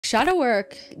Shadow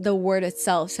work, the word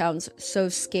itself sounds so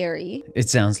scary. It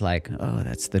sounds like, oh,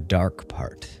 that's the dark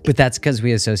part. But that's because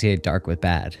we associate dark with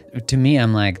bad. To me,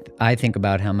 I'm like, I think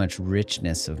about how much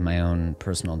richness of my own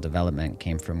personal development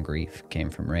came from grief, came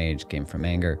from rage, came from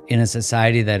anger. In a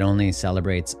society that only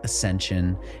celebrates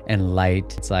ascension and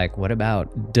light, it's like, what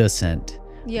about descent?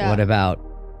 Yeah. What about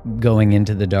going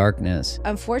into the darkness?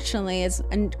 Unfortunately, as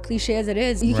cliche as it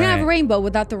is, you can't have a rainbow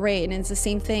without the rain, and it's the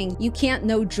same thing. You can't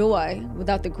know joy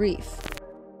without the grief.